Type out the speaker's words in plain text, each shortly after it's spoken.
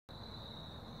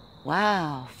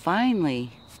Wow,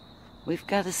 finally, we've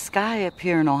got a sky up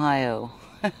here in Ohio.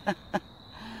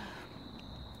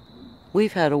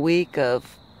 We've had a week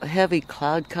of heavy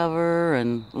cloud cover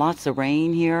and lots of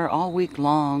rain here all week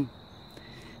long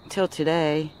until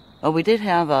today. Oh, we did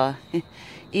have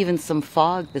even some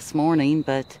fog this morning,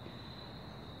 but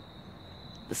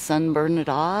the sun burned it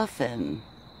off and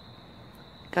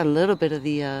got a little bit of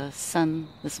the sun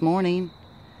this morning.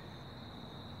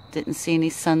 Didn't see any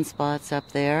sunspots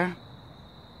up there.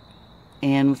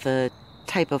 And with the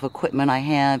type of equipment I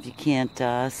have, you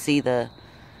can't see the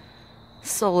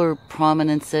solar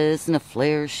prominences and the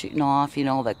flares shooting off, you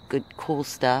know, all that good cool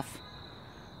stuff.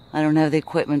 I don't have the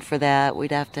equipment for that.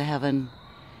 We'd have to have an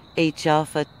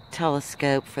H-alpha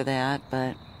telescope for that,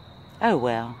 but oh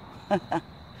well.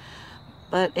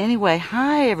 But anyway,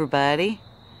 hi everybody.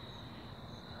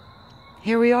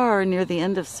 Here we are near the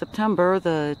end of September,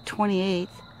 the 28th,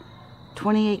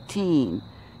 2018.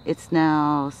 It's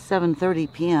now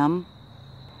 7:30 p.m.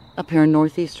 up here in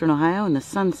northeastern Ohio, and the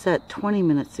sun set 20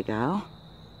 minutes ago.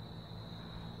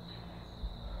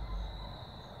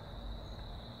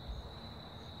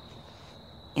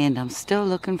 And I'm still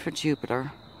looking for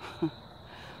Jupiter.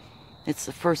 It's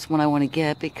the first one I want to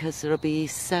get because it'll be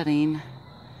setting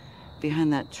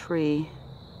behind that tree.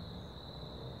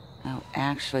 Oh,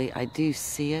 actually, I do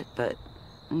see it, but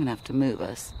I'm going to have to move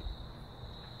us.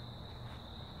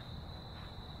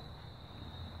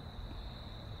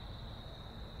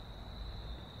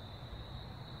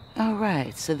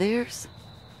 Alright, so there's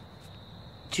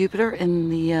Jupiter in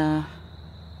the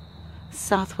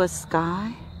southwest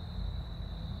sky.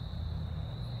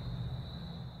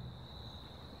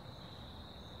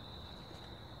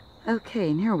 Okay,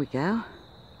 and here we go.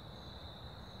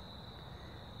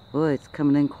 Boy, it's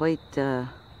coming in quite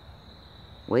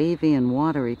wavy and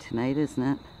watery tonight, isn't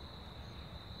it?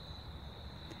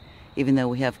 Even though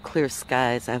we have clear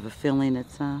skies, I have a feeling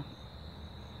it's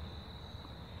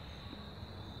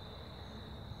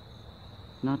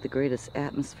not the greatest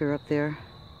atmosphere up there.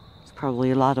 There's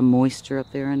probably a lot of moisture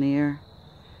up there in the air.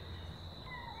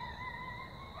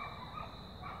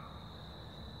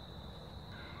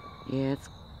 Yeah, it's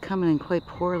coming in quite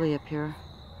poorly up here.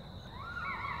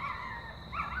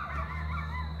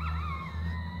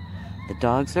 The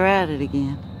dogs are at it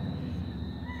again.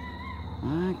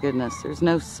 My goodness, there's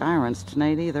no sirens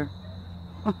tonight either.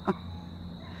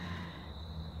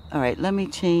 Alright, let me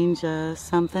change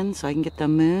something so I can get the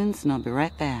moons, and I'll be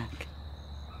right back.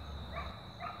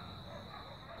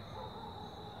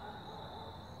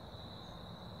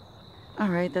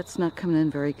 Alright, that's not coming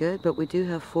in very good, but we do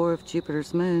have 4 of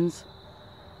Jupiter's moons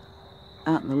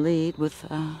out in the lead with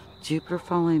Jupiter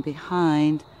following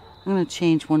behind. I'm going to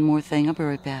change one more thing. I'll be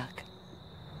right back.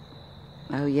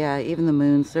 Oh yeah, even the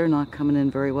moons, they're not coming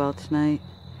in very well tonight.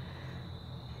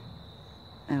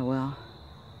 Oh well.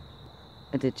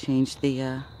 I did change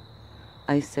the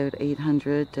ISO to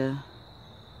 800 to...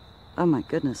 Oh my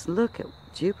goodness, look at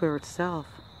Jupiter itself.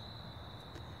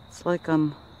 It's like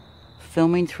I'm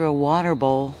filming through a water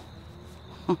bowl.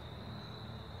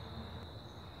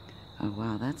 Oh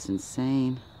wow, that's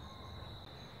insane.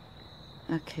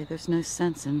 Okay, there's no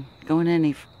sense in going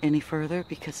any further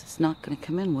because it's not going to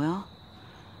come in well.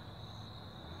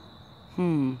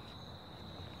 Well,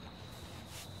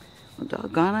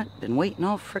 doggone it, been waiting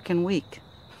all frickin' week.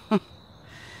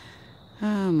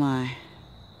 Oh my.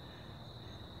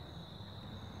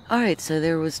 Alright, so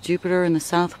there was Jupiter in the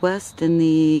southwest in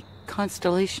the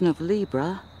constellation of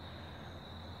Libra.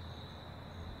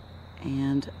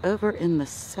 And over in the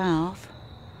south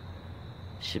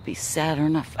should be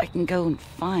Saturn, if I can go and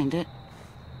find it.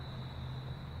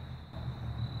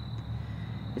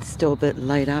 It's still a bit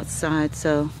light outside,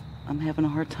 so I'm having a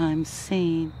hard time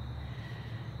seeing.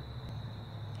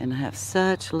 And I have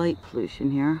such light pollution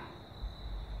here.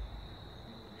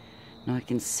 Now I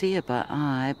can see it by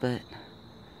eye, but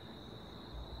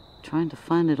trying to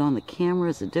find it on the camera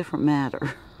is a different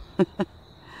matter.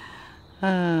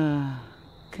 Come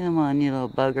on, you little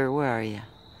bugger, where are you?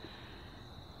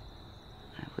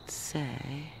 I would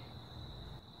say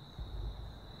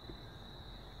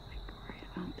like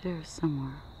right out there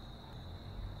somewhere.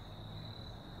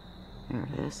 There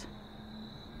it is.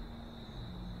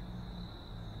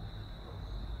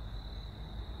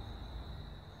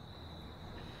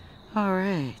 All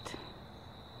right.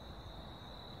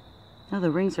 Now the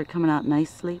rings are coming out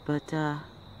nicely, but yeah,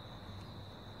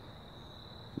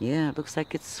 it looks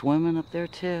like it's swimming up there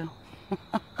too.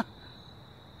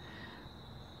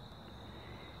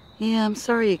 Yeah, I'm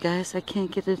sorry you guys, I can't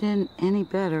get it in any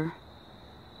better.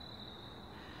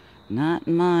 Not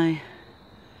in my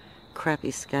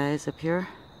crappy skies up here.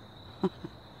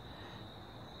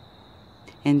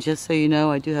 And just so you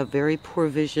know, I do have very poor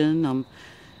vision. I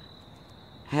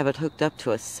have it hooked up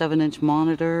to a 7-inch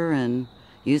monitor and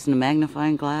using a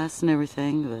magnifying glass and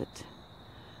everything, but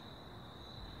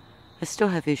I still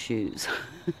have issues.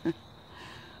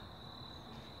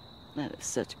 That is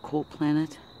such a cool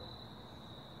planet.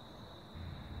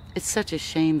 It's such a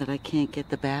shame that I can't get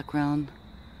the background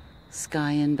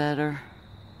sky in better.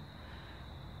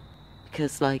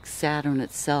 Because like Saturn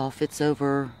itself, it's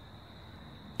over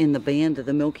in the band of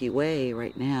the Milky Way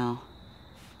right now.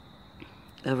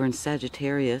 Over in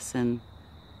Sagittarius, and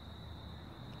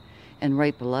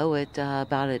right below it,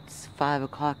 about its 5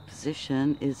 o'clock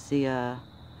position, is the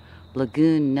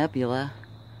Lagoon Nebula.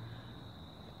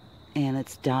 And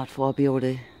it's doubtful I'll be able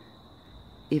to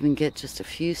even get just a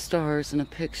few stars in a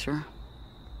picture.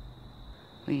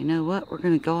 Well, you know what? We're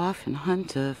going to go off and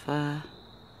hunt of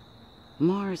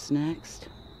Mars next.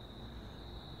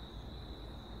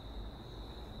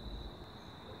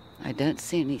 I don't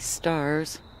see any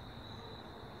stars.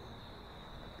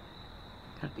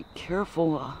 Gotta be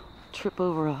careful, trip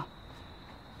over a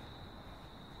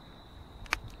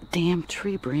damn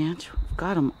tree branch. We've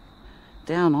got them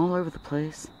down all over the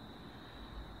place.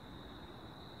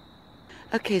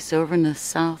 Okay, so over in the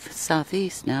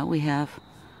southeast now we have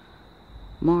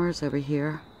Mars over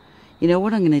here. You know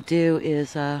what I'm going to do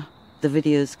is, the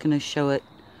video's going to show it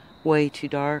way too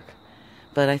dark,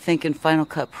 but I think in Final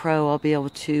Cut Pro I'll be able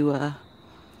to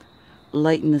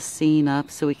lighten the scene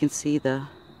up so we can see the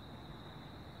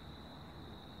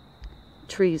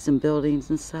trees and buildings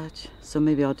and such. So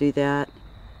maybe I'll do that,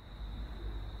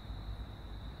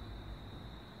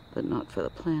 but not for the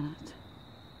planet.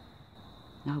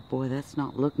 Oh boy, that's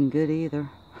not looking good either.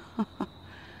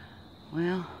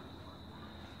 Well,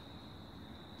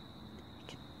 you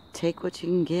can take what you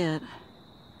can get.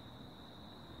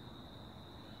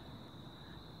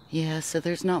 Yeah, so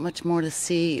there's not much more to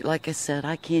see. Like I said,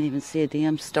 I can't even see a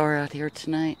damn star out here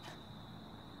tonight.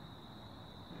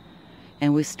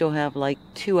 And we still have like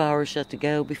 2 hours yet to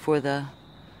go before the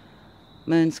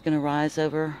moon's gonna rise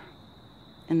over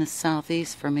in the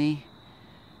southeast for me.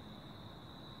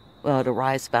 Well, it'll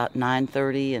rise about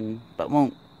 9:30, but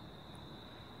won't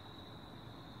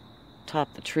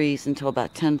top the trees until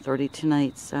about 10:30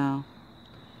 tonight. So,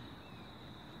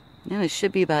 yeah, it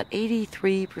should be about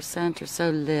 83% or so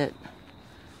lit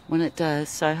when it does.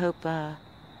 So I hope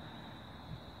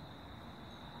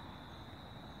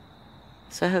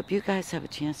you guys have a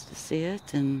chance to see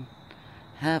it and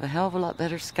have a hell of a lot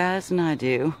better skies than I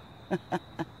do.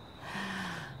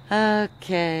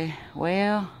 Okay,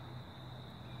 well.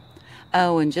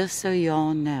 Oh, and just so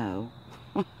y'all know,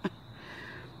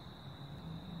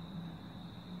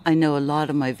 I know a lot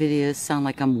of my videos sound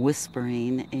like I'm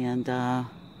whispering, and I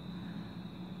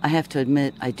have to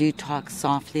admit I do talk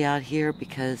softly out here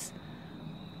because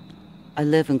I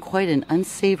live in quite an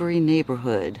unsavory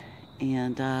neighborhood,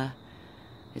 and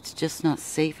it's just not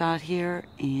safe out here,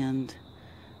 and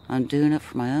I'm doing it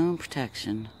for my own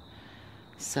protection.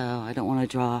 So I don't want to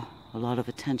draw a lot of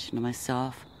attention to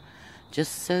myself.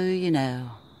 Just so you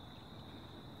know.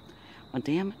 Well,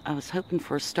 damn it, I was hoping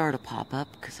for a star to pop up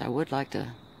because I would like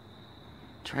to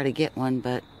try to get one,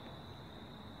 but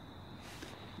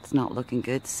it's not looking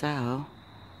good, so.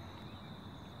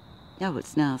 Oh,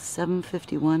 it's now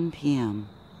 7:51 p.m.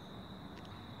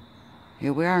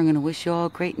 Here we are. I'm going to wish you all a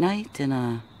great night and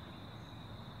a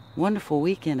wonderful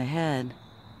weekend ahead.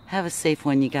 Have a safe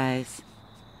one, you guys.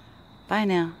 Bye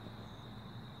now.